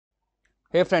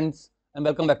Hey friends, and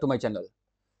welcome back to my channel.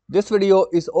 This video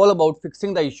is all about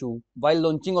fixing the issue while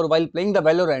launching or while playing the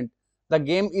Valorant. The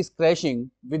game is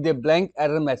crashing with a blank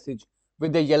error message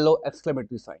with a yellow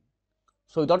exclamatory sign.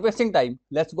 So without wasting time,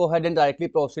 let's go ahead and directly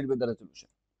proceed with the resolution.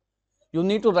 You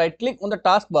need to right click on the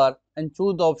taskbar and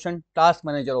choose the option Task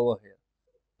Manager over here.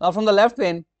 Now from the left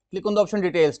pane, click on the option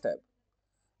Details tab.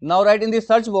 Now right in the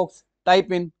search box, type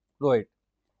in Rohit.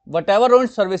 Whatever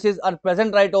Rohit services are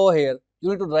present right over here, you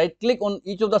need to right click on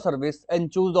each of the service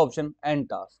and choose the option End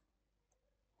Task.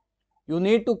 You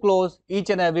need to close each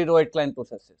and every Rohit client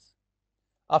processes.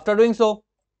 After doing so,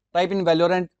 type in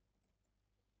Valorant.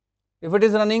 If it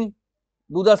is running,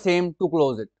 do the same to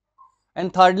close it.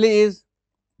 And thirdly is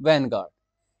Vanguard.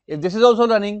 If this is also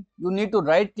running, you need to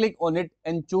right click on it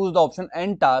and choose the option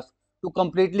End Task to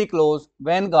completely close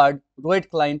Vanguard, Rohit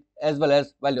client as well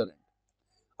as Valorant.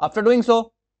 After doing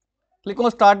so, click on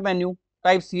Start menu,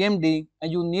 type CMD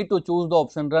and you need to choose the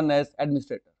option Run as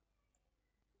Administrator.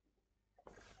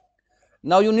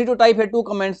 Now you need to type here two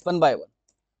commands one by one.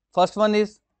 First one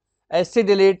is sc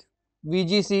delete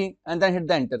VGC and then hit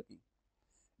the enter key.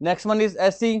 Next one is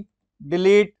sc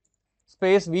delete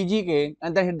space VGK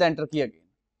and then hit the enter key again.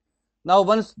 Now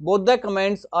once both the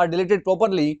commands are deleted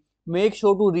properly, make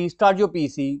sure to restart your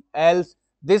PC, else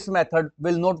this method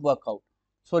will not work out.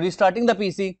 So restarting the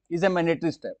PC is a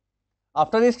mandatory step.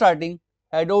 After restarting,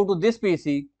 head over to this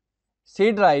PC,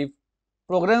 C drive,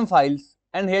 program files,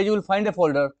 and here you will find a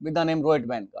folder with the name Rohit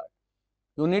Vanguard.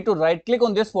 You need to right click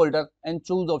on this folder and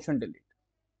choose the option delete.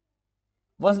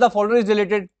 Once the folder is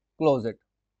deleted, close it.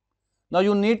 Now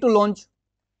you need to launch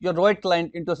your Rohit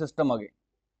client into a system again.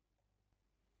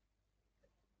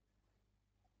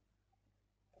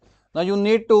 Now you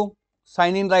need to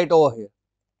sign in right over here.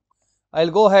 I'll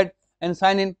go ahead and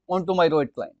sign in onto my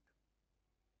Rohit client.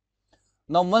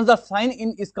 Now once the sign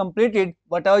in is completed,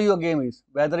 whatever your game is,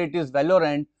 whether it is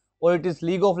Valorant or it is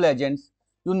League of Legends,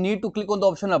 you need to click on the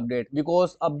option update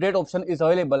because update option is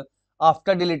available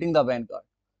after deleting the Vanguard.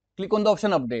 Click on the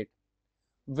option update.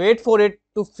 Wait for it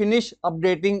to finish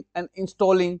updating and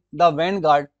installing the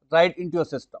Vanguard right into your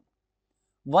system.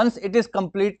 Once it is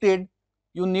completed,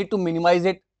 you need to minimize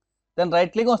it. Then right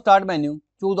click on Start menu,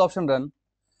 choose the option Run,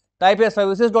 type here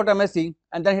services.msc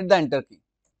and then hit the enter key.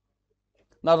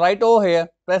 Now right over here,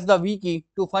 press the V key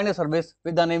to find a service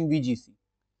with the name VGC.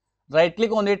 Right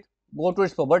click on it, go to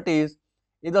its properties.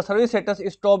 If the service status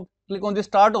is stopped, click on the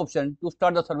Start option to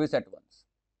start the service at once.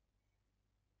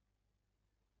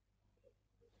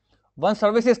 Once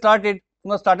service is started,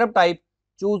 from the startup type,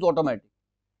 choose Automatic.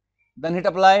 Then hit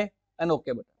Apply and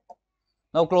OK button.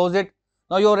 Now close it.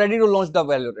 Now you are ready to launch the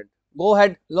Valorant. Go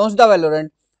ahead, launch the Valorant,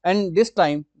 and this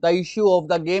time the issue of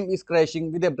the game is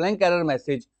crashing with a blank error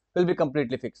message will be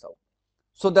completely fixed out.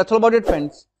 So that's all about it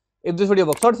friends. If this video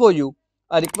works out for you,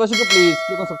 I request you to please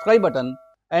click on subscribe button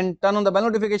and turn on the bell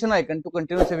notification icon to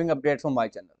continue receiving updates from my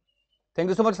channel. Thank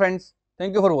you so much friends.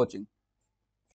 Thank you for watching.